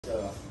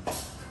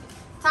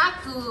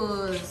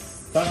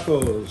Tacos.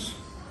 Tacos.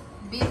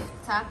 Beef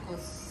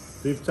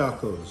tacos. Beef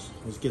tacos.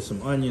 Let's get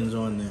some onions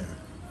on there.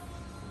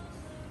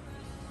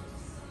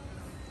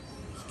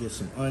 Let's get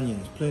some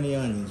onions. Plenty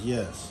of onions,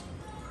 yes.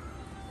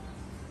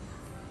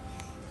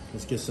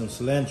 Let's get some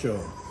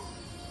cilantro.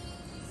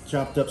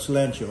 Chopped up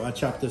cilantro. I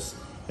chop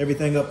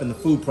everything up in the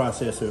food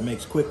processor. It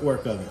makes quick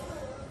work of it.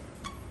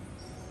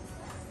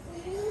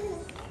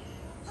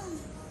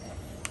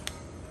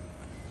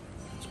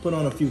 Let's put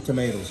on a few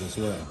tomatoes as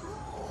well.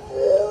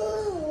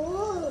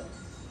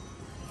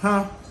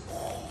 Huh?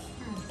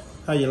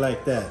 How you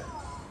like that?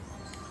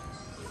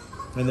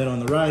 And then on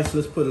the rice,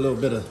 let's put a little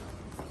bit of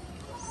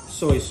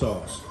soy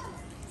sauce.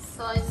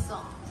 Soy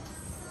sauce.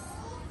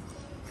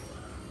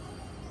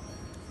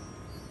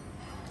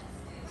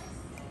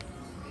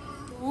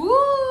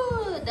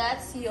 Woo!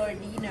 That's your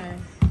dinner.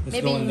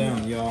 It's going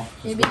down, y'all.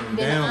 Maybe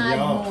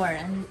add more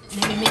and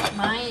maybe make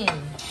mine.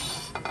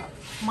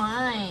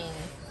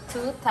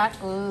 Two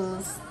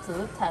tacos.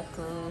 Two.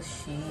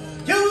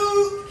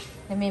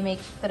 Let me make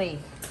 3.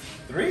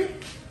 3?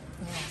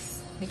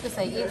 Yes, because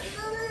I eat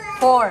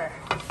 4.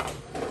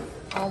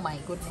 Oh my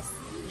goodness.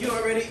 You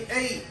already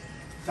ate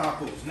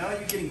tacos. Now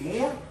you're getting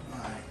more?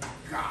 My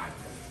God.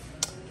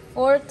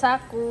 4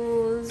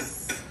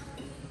 tacos.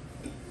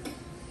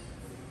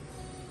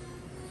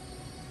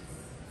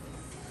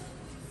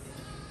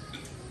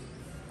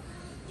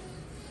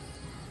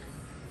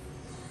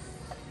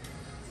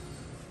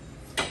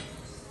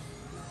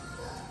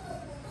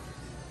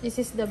 This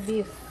is the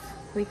beef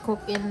we cook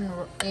in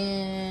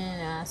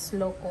a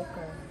slow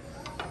cooker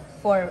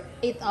for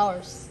 8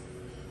 hours,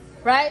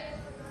 right?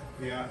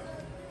 Yeah.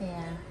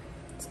 Yeah,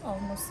 it's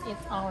almost 8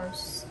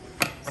 hours.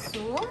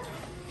 So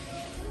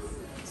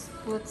let's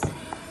put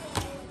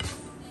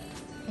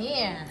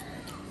here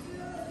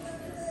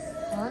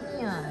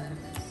onion,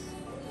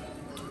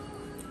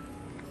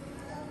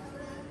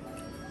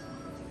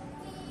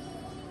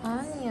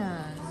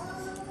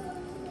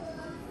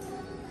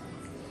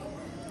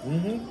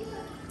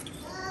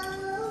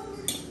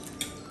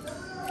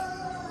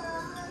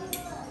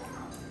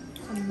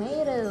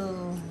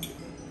 tomato.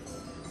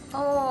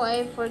 Oh,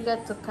 I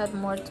forgot to cut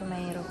more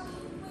tomato.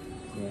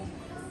 Yeah.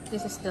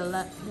 This is the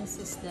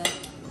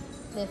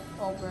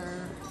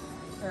leftover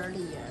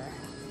earlier.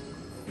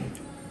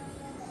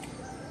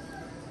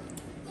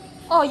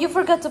 Oh, you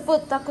forgot to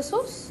put taco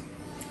sauce?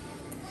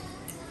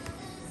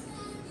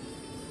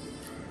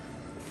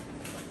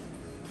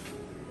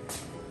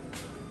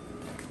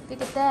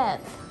 Look at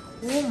that.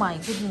 Oh my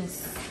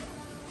goodness.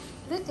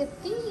 Look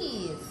at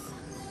this.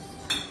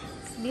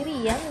 It's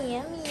very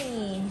yummy.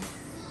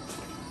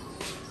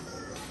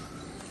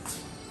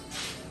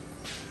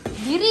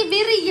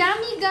 Very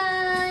yummy,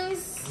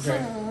 guys.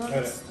 Okay.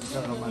 So,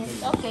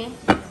 okay.